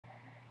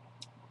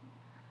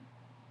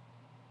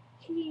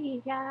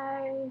Hey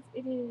guys,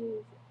 it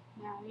is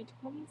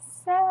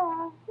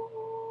 9:27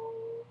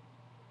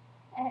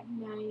 at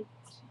night,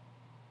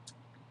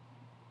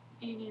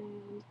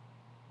 and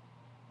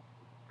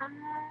I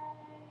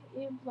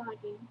am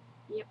vlogging.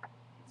 Yep,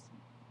 it's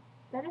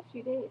been a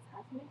few days,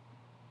 hasn't it?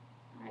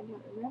 I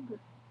don't remember.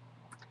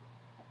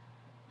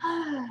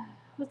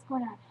 What's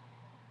going on?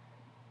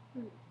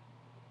 Hmm.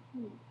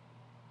 Hmm.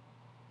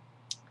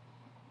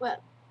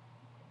 Well,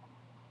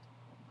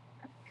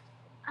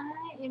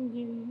 I am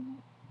doing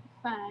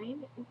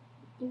fine.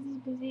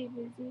 Busy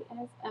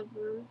as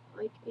ever,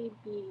 like a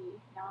bee,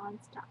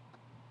 non-stop.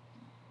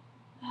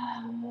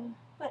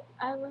 But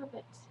I love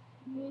it.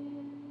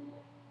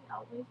 Yeah,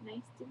 always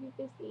nice to be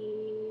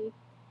busy.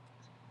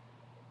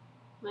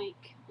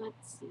 Like,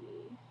 let's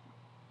see.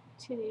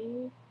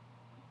 Today,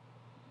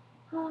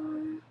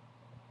 um,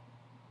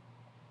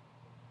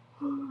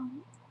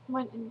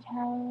 went in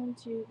town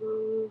to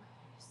go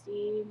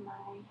see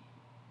my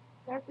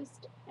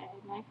therapist,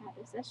 and I had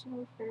a session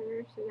with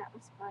her, so that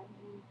was fun.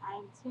 And I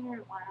haven't seen her in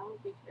a while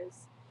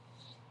because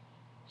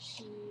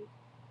she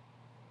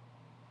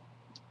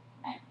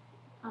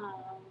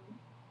um,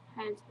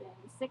 has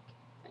been sick,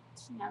 but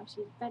now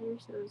she's better,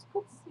 so it was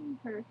good seeing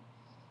her.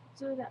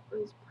 So that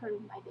was part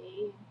of my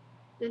day.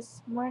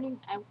 This morning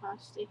I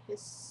watched a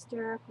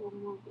hysterical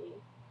movie.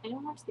 I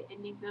didn't watch the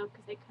ending though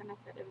because I kind of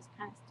thought it was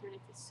kind of starting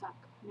to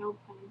suck. No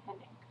pun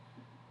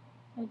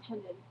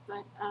intended.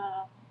 But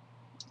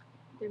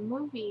the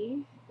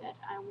movie that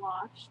I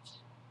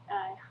watched,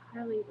 I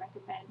highly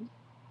recommend.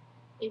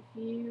 If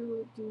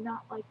you do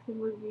not like the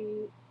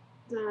movie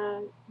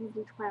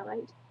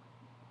Twilight,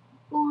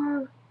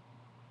 or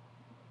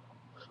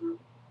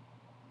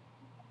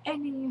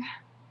any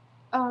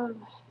of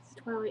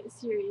the Twilight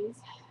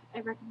series, I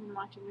recommend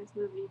watching this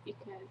movie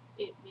because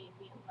it made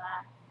me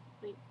laugh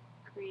like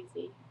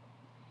crazy.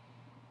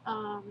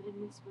 And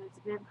this was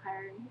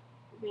Vampire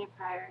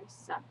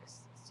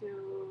Sucks. So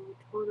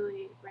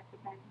totally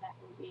recommend that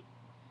movie.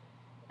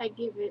 I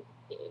give it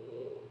a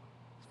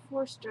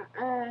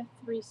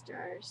 3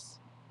 stars.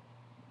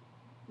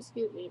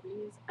 Excuse me,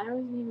 because I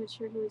wasn't even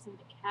sure who was in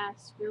the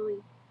cast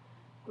really,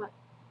 but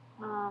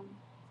um,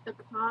 the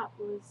plot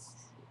was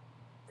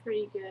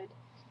pretty good,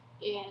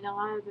 and a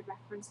lot of the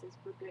references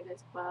were good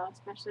as well,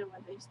 especially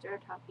when they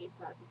started talking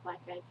about the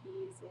Black Eyed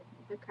Peas and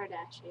the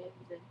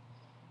Kardashians,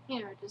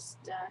 and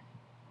just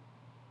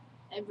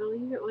I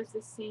believe it was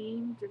the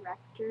same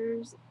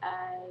directors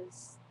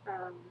as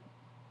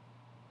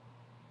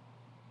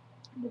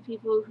the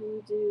people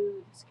who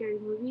do the scary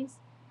movies.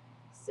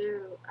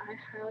 So I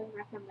highly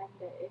recommend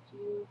it. If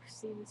you've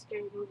seen the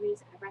scary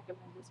movies, I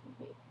recommend this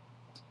movie.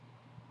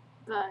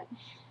 But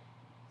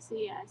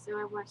so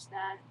I watched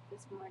that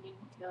this morning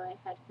till I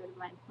had to go to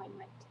my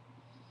appointment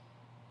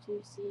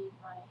to see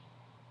my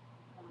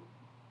um,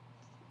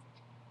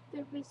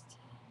 therapist.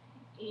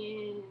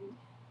 And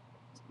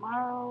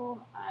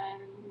tomorrow I'm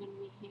gonna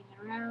be hanging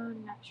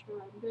around. Not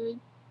sure I'm good.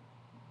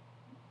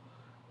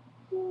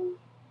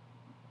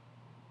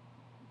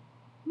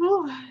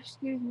 Oh,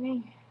 excuse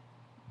me.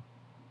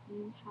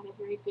 And had a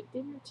very good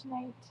dinner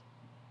tonight.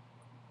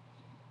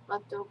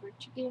 Leftover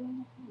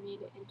chicken,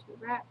 made it into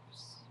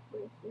wraps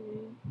with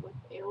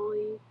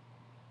aioli,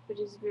 which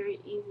is very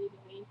easy to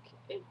make.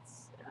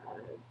 It's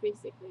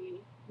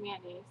basically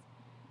mayonnaise,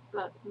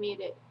 but made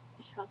it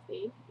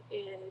healthy.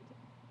 And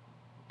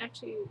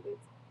actually,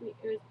 it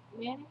was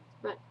mayonnaise,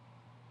 but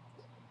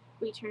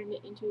we turned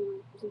it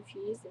into blue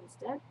cheese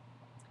instead.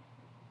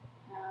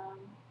 Um,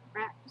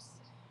 Wraps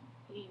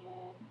and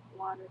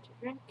water to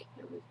drink.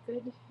 It was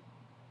good.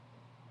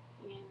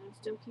 And I'm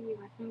still keeping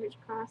my fingers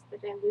crossed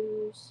that I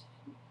lose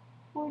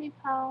 40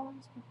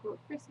 pounds before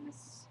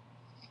Christmas.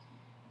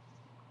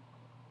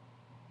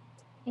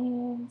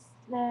 And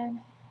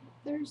then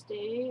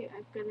Thursday,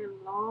 I've got a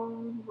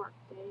long work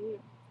day.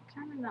 I'm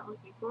kind of not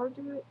looking forward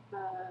to it,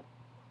 but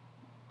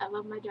I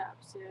love my job,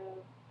 so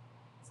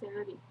c'est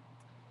la vie.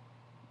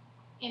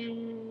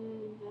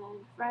 And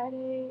then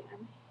Friday,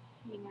 I'm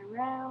hanging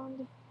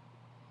around.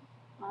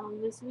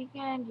 This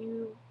weekend,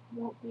 you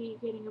won't be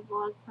getting a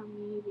vlog from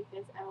me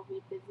because I will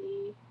be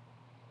busy.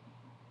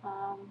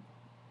 I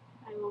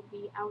will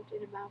be out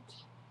and about.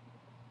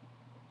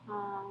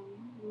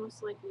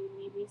 Most likely,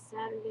 maybe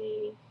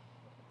Saturday.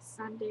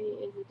 Sunday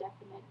is a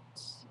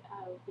definite.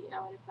 I'll be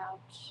out and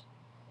about,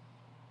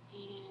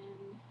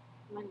 and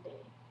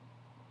Monday.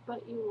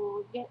 But you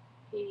will get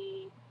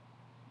a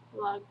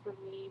vlog from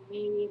me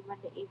maybe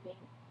Monday evening,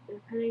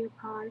 depending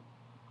upon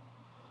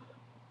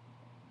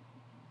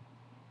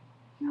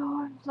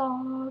your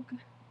vlog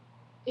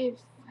if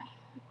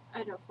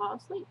I don't fall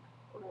asleep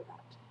or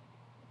not.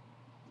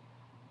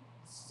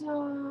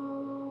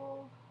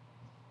 So,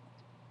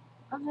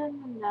 other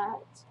than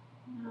that,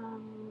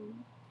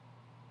 I'm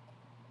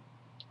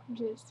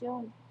just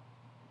chilling.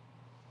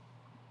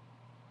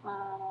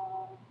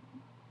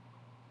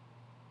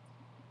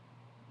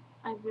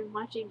 I've been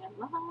watching a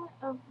lot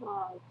of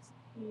vlogs,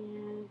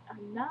 and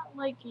I'm not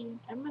liking,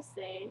 I must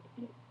say,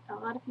 a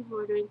lot of people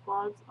are doing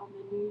vlogs on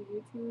the new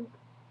YouTube,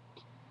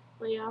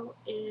 layout,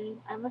 and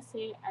I must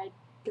say I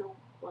don't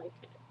like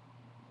it.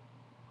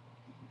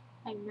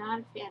 I'm not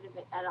a fan of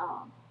it at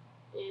all.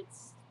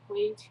 It's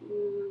way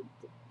too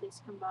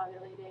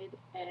discombobulated,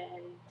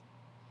 and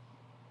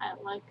I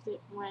liked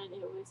it when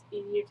it was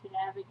easier to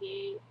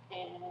navigate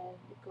and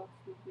go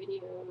through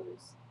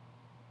videos.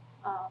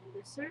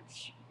 The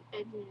search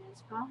engine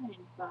is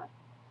fine, but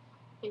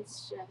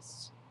it's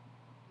just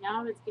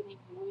now it's getting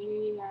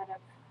way out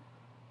of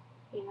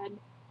hand.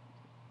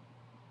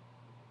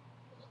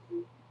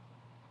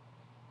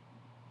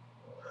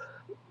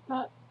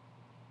 But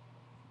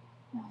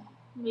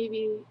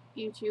maybe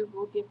YouTube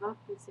will give up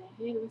and say,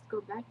 hey, let's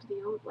go back to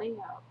the old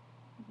layout.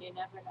 You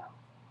never know.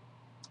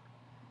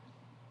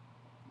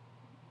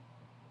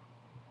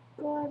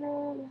 But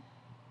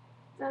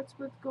that's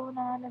what's going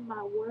on in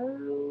my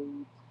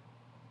world.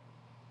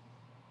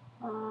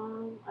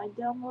 I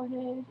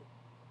downloaded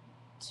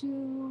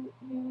 2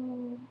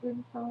 new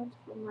ringtones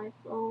for my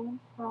phone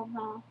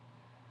from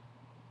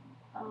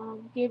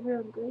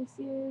Gabriel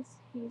Iglesias.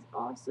 He's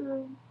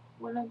awesome.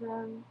 One of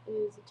them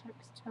is a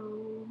text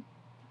tone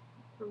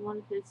from one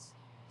of his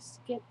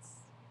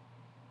skits.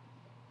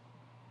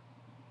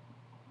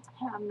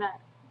 I'm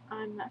not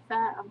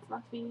fat, I'm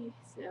fluffy,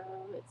 so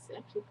it's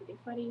actually pretty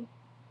funny.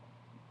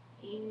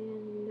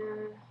 And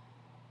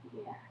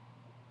yeah,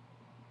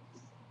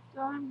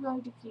 so I'm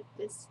going to keep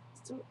this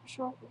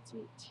short and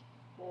sweet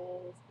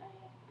because I am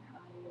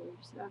tired.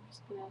 So I'm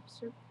just gonna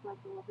surf the web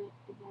a little bit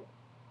and then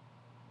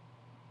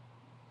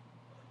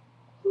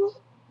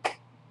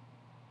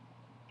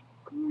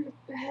go to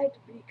bed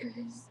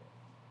because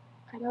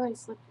I know I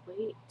slept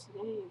late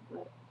today,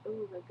 but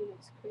oh my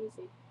goodness,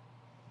 crazy.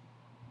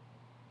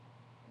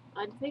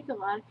 I think a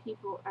lot of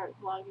people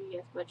aren't vlogging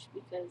as much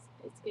because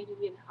it's going to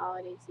be the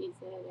holiday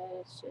season, and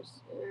it's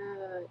just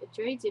it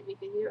drains you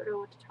because you don't know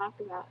what to talk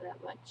about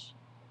that much.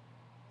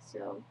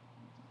 So,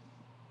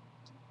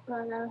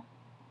 but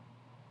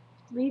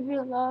leave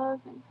your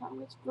love and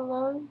comments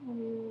below,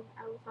 and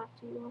I will talk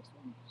to you all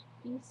soon.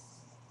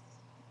 Peace,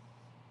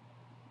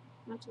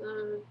 much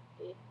love,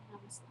 and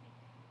namaste.